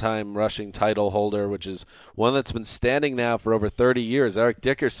all-time rushing title holder, which is one that's been standing now for over 30 years. Eric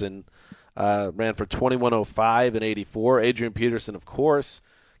Dickerson ran for 2105 and 84. Adrian Peterson, of course,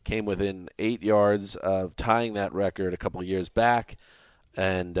 came within 8 yards of tying that record a couple of years back.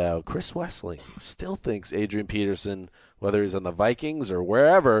 And Chris Wesseling still thinks Adrian Peterson, whether he's on the Vikings or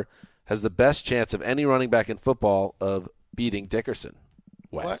wherever, has the best chance of any running back in football of beating Dickerson.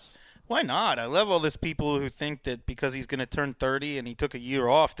 Wes. Why not? I love all these people who think that because he's going to turn 30 and he took a year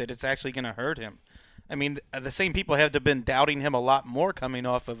off that it's actually going to hurt him. I mean, the same people have been doubting him a lot more coming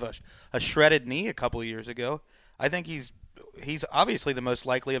off of a shredded knee a couple of years ago. I think he's obviously the most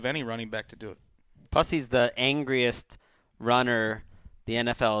likely of any running back to do it. Plus, he's the angriest runner the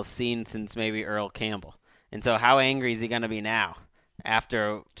NFL has seen since maybe Earl Campbell. And so how angry is he going to be now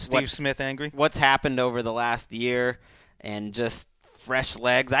after Steve Smith angry? What's happened over the last year and just fresh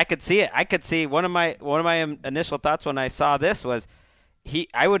legs? I could see it. I could see one of my initial thoughts when I saw this was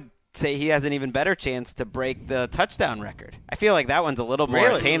I would say he has an even better chance to break the touchdown record. I feel like that one's a little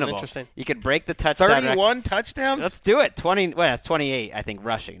more attainable. Interesting. You could break the touchdown 31 record. touchdowns? Let's do it. 28, I think,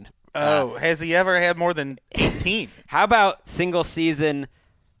 rushing. Has he ever had more than 18? How about single season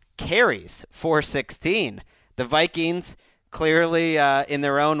carries, 416? The Vikings clearly, in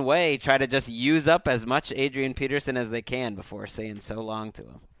their own way, try to just use up as much Adrian Peterson as they can before saying so long to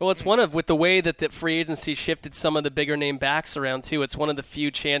him. Well, it's with the way that the free agency shifted some of the bigger name backs around, too, it's one of the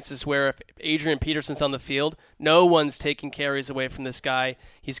few chances where if Adrian Peterson's on the field, no one's taking carries away from this guy.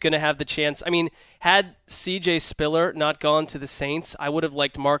 He's going to have the chance. I mean, had C.J. Spiller not gone to the Saints, I would have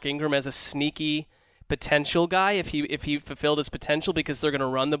liked Mark Ingram as a sneaky potential guy if he fulfilled his potential because they're going to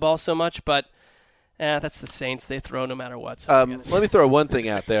run the ball so much. But That's the Saints. They throw no matter what. So let me throw one thing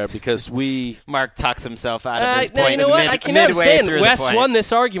out there because Mark tucks himself out of his point. You know what? I can understand. Wes the point. won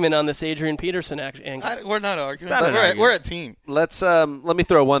this argument on this Adrian Peterson angle. We're not arguing. We're a team. Let me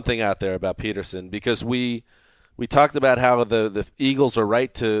throw one thing out there about Peterson because we talked about how the Eagles are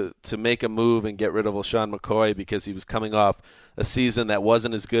right to make a move and get rid of LeSean McCoy because he was coming off a season that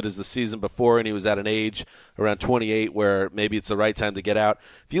wasn't as good as the season before, and he was at an age around 28 where maybe it's the right time to get out.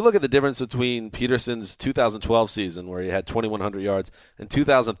 If you look at the difference between Peterson's 2012 season, where he had 2,100 yards, and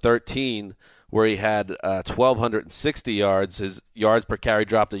 2013, where he had 1,260 yards, his yards per carry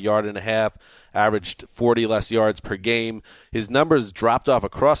dropped 1.5 yards, averaged 40 less yards per game. His numbers dropped off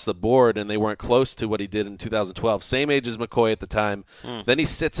across the board, and they weren't close to what he did in 2012. Same age as McCoy at the time. Then he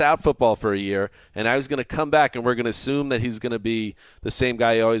sits out football for a year, and now he's going to come back, and we're going to assume that he's going to be the same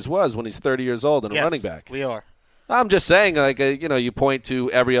guy he always was when he's 30 years old and a running back. We are. I'm just saying, you point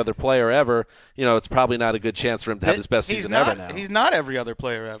to every other player ever. It's probably not a good chance for him to have his best season ever now. He's not every other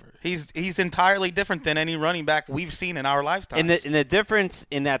player ever. He's entirely different than any running back we've seen in our lifetime. And the difference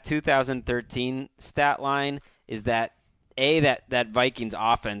in that 2013 stat line is that that Vikings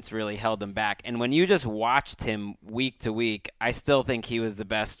offense really held him back. And when you just watched him week to week, I still think he was the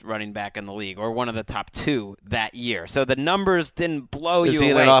best running back in the league, or one of the top 2 that year. So the numbers didn't blow you away. Is he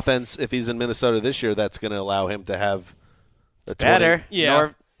in an offense, if he's in Minnesota this year, that's going to allow him to have a 20? Better. Yeah.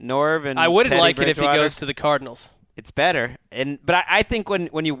 Norv and I wouldn't Teddy like it if he Bridgewater. goes to the Cardinals. It's better. But I think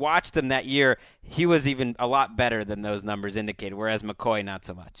when you watched him that year, he was even a lot better than those numbers indicated, whereas McCoy not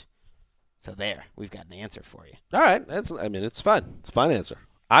so much. So there, we've got an answer for you. All right, it's fun. It's a fun answer.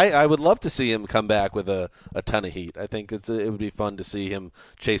 I would love to see him come back with a ton of heat. I think it would be fun to see him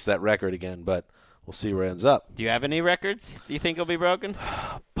chase that record again, but we'll see where it ends up. Do you have any records do you think will be broken?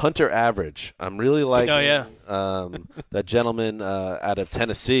 Punter average. I'm really liking that gentleman out of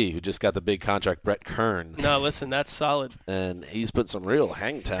Tennessee who just got the big contract, Brett Kern. No, listen, that's solid. And he's put some real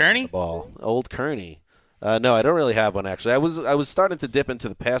hang time on the ball. Old Kearney. No, I don't really have one, actually. I was starting to dip into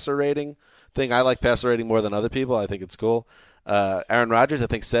the passer rating thing. I like passer rating more than other people. I think it's cool. Aaron Rodgers, I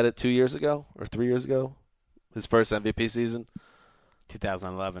think, said it 2 years ago or 3 years ago, his first MVP season.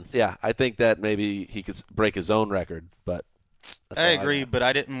 2011. Yeah, I think that maybe he could break his own record, but I agree, but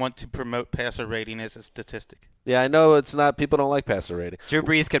I didn't want to promote passer rating as a statistic. Yeah, I know it's not. People don't like passer rating. Drew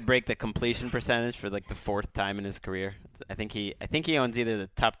Brees could break the completion percentage for like the 4th time in his career. I think he owns either the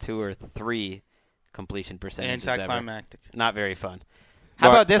top 2 or 3 completion percentages. Anticlimactic. Ever. Not very fun. How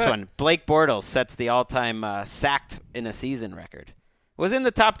about this one? Blake Bortles sets the all-time sacked in a season record. Was in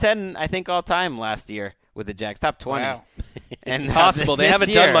the top 10, I think, all-time last year with the Jags. Top 20. Wow. And it's possible. They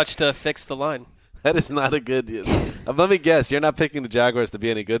haven't done much to fix the line. That is not a good let me guess. You're not picking the Jaguars to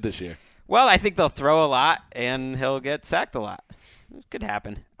be any good this year. Well, I think they'll throw a lot, and he'll get sacked a lot. It could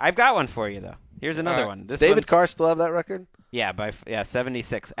happen. I've got one for you, though. Here's another one. Does David Carr still have that record? Yeah,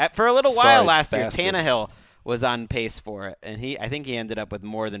 76. For a little while last year, Tannehill was on pace for it, and I think he ended up with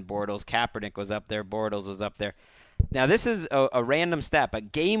more than Bortles. Kaepernick was up there. Bortles was up there. Now, this is a random stat,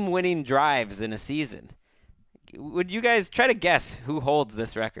 but game-winning drives in a season. Would you guys try to guess who holds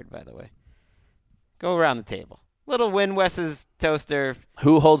this record, by the way? Go around the table. Little win Wes's toaster.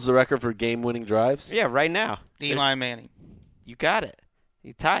 Who holds the record for game-winning drives? Yeah, right now. Eli Manning. You got it.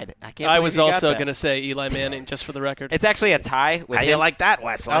 You tied. I was also going to say Eli Manning, just for the record. It's actually a tie. With How you like that,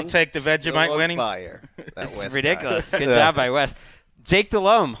 Wes? I'll take the Vegemite winning. Fire. That It's ridiculous. Good job by Wes. Jake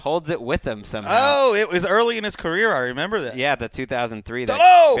Delhomme holds it with him somehow. Oh, it was early in his career. I remember that. Yeah, the 2003.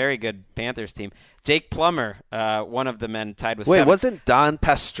 Delhomme! Very good Panthers team. Jake Plummer, one of the men tied with. Wait, wasn't Don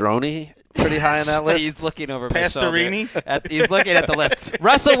Pastroni pretty high on that list? He's looking over Pastorini? my shoulder. He's looking at the list.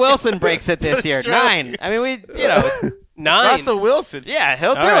 Russell Wilson breaks it this year. 9. I mean, 9. Russell Wilson. Yeah,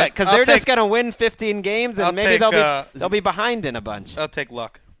 he'll do it because they're just going to win 15 games, and maybe they'll be behind in a bunch. I'll take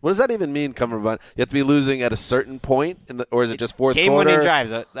luck. What does that even mean, coming behind? You have to be losing at a certain point, or is it just fourth quarter? Game-winning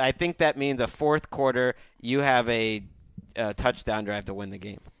drives. I think that means a fourth quarter, you have a touchdown drive to win the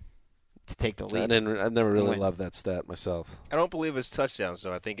game, to take the lead. I've never really loved that stat myself. I don't believe it's touchdowns,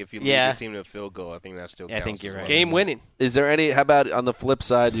 so I think if you lead your team to a field goal, I think that still counts. I think you're right. Game-winning. Is there any – how about on the flip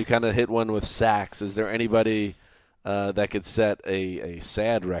side, you kind of hit one with sacks. Is there anybody that could set a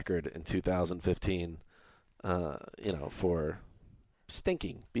sad record in 2015, for –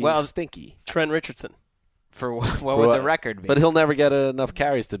 being stinky. Trent Richardson. For what would the record be? But he'll never get enough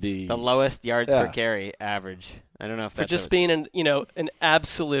carries to be the lowest yards per carry average. I don't know if that's for just being an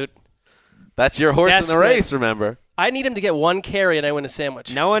absolute. That's your horse in the race. Remember, I need him to get one carry and I win a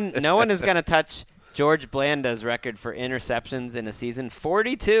sandwich. No one is going to touch George Blanda's record for interceptions in a season,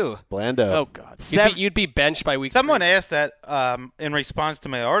 42. Blando. Oh, God. You'd be benched by week Someone 3. asked that in response to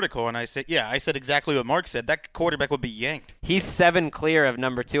my article, and I said, I said exactly what Mark said. That quarterback would be yanked. He's 7 clear of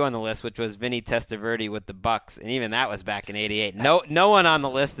number 2 on the list, which was Vinny Testaverde with the Bucks, and even that was back in '88. No one on the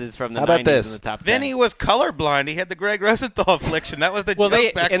list is from the How about 90s this? in the top 10. Vinny was colorblind. He had the Greg Rosenthal affliction. That was the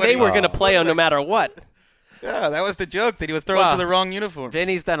joke back when they were going to play on no matter what. Yeah, that was the joke, that he was thrown to the wrong uniform.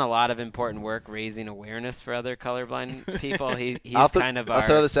 Vinny's done a lot of important work raising awareness for other colorblind people. He's I'll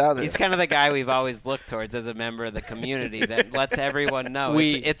throw this out there. He's kind of the guy we've always looked towards as a member of the community that lets everyone know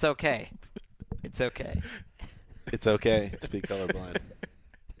it's okay. It's okay. It's okay to be colorblind.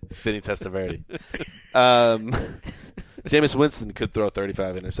 Vinny Testaverde. Jameis Winston could throw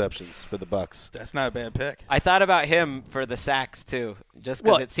 35 interceptions for the Bucks. That's not a bad pick. I thought about him for the sacks, too, just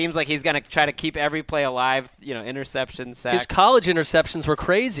because it seems like he's going to try to keep every play alive, interceptions, sacks. His college interceptions were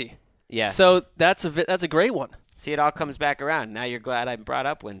crazy. Yeah. So that's a great one. See, it all comes back around. Now you're glad I brought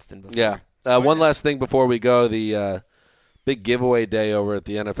up Winston before. Yeah. One last thing before we go. The big giveaway day over at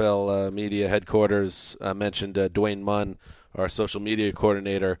the NFL media headquarters. I mentioned Dwayne Munn, our social media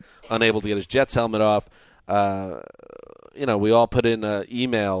coordinator, unable to get his Jets helmet off. We all put in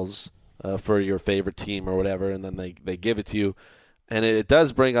emails for your favorite team or whatever, and then they give it to you. And it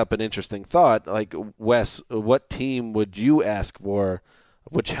does bring up an interesting thought. Like, Wes, what team would you ask for?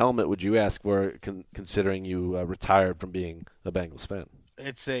 Which helmet would you ask for, considering you retired from being a Bengals fan?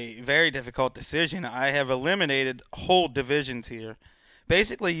 It's a very difficult decision. I have eliminated whole divisions here.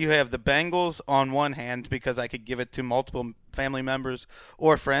 Basically, you have the Bengals on one hand because I could give it to multiple family members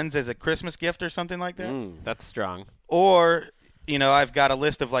or friends as a Christmas gift or something like that. That's strong. Or, I've got a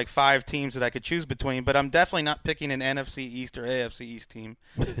list of like 5 teams that I could choose between, but I'm definitely not picking an NFC East or AFC East team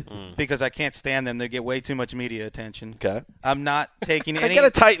because I can't stand them. They get way too much media attention. Okay. I'm not taking any. Get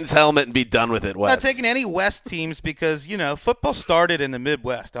a Titans helmet and be done with it, Wes. I'm not taking any West teams because, football started in the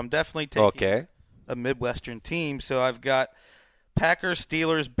Midwest. I'm definitely taking a Midwestern team. So I've got Packers,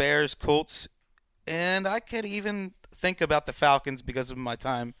 Steelers, Bears, Colts, and I could even think about the Falcons because of my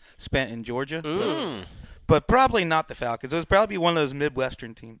time spent in Georgia. But probably not the Falcons. It would probably be one of those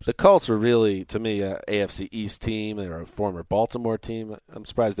Midwestern teams. The Colts are really, to me, a AFC East team. They're a former Baltimore team. I'm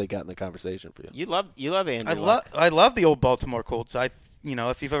surprised they got in the conversation for you. You love Andrew Luck. I love the old Baltimore Colts.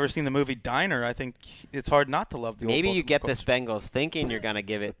 If you've ever seen the movie Diner, I think it's hard not to love the old Baltimore Maybe you get Colts. this Bengals thinking you're going to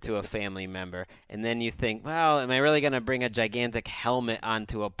give it to a family member, and then you think, well, am I really going to bring a gigantic helmet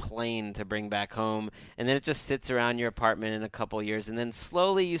onto a plane to bring back home? And then it just sits around your apartment in a couple years, and then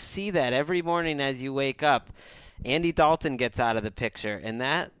slowly you see that every morning as you wake up. Andy Dalton gets out of the picture, and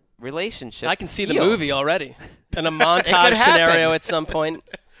that relationship I can see the heals. movie already. In a montage scenario at some point.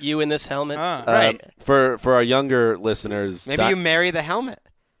 You in this helmet. Right. For our younger listeners, maybe you marry the helmet.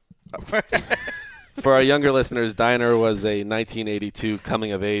 For our younger listeners, Diner was a 1982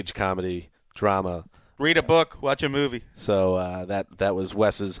 coming-of-age comedy drama. Read a book, watch a movie. So that was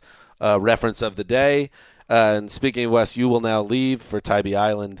Wes's reference of the day. And speaking of Wes, you will now leave for Tybee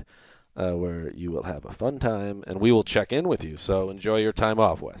Island, where you will have a fun time, and we will check in with you. So enjoy your time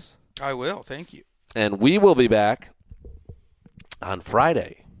off, Wes. I will. Thank you. And we will be back on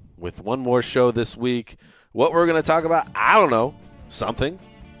Friday with one more show this week. What we're going to talk about, I don't know. Something.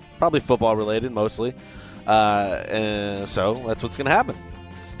 Probably football-related, mostly. And so that's what's going to happen.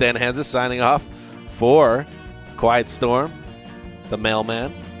 Stan Hansis signing off for Quiet Storm, the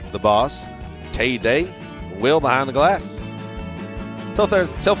mailman, the boss, Tay Day, Will behind the glass.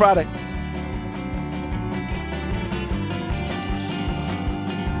 Till Friday.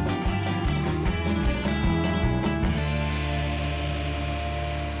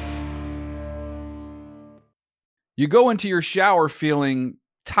 You go into your shower feeling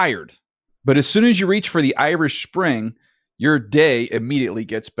tired, but as soon as you reach for the Irish Spring, your day immediately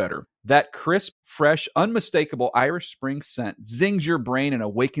gets better. That crisp, fresh, unmistakable Irish Spring scent zings your brain and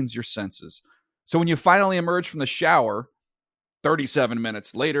awakens your senses. So when you finally emerge from the shower, 37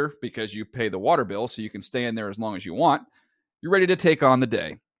 minutes later, because you pay the water bill so you can stay in there as long as you want, you're ready to take on the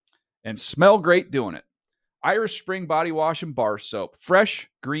day. And smell great doing it. Irish Spring Body Wash and Bar Soap. Fresh,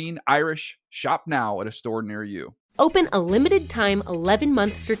 green, Irish. Shop now at a store near you. Open a limited-time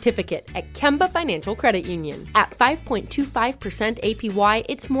 11-month certificate at Kemba Financial Credit Union. At 5.25% APY,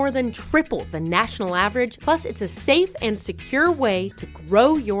 it's more than triple the national average, plus it's a safe and secure way to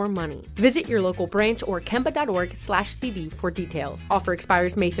grow your money. Visit your local branch or kemba.org/CD for details. Offer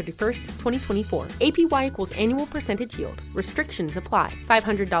expires May 31st, 2024. APY equals annual percentage yield. Restrictions apply.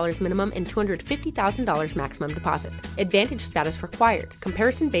 $500 minimum and $250,000 maximum deposit. Advantage status required.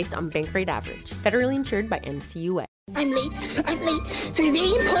 Comparison based on bank rate average. Federally insured by NCUA. I'm late for a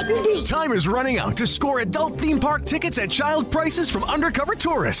very important date. Time is running out to score adult theme park tickets at child prices from Undercover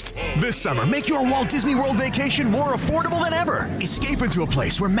Tourist. This summer, make your Walt Disney World vacation more affordable than ever. Escape into a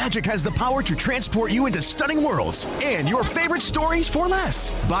place where magic has the power to transport you into stunning worlds and your favorite stories for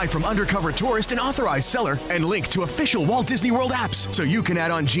less. Buy from Undercover Tourist, an authorized seller, and link to official Walt Disney World apps so you can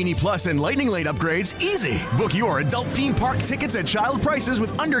add on Genie Plus and Lightning Lane upgrades easy. Book your adult theme park tickets at child prices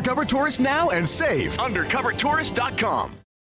with Undercover Tourist now and save. UndercoverTourist.com.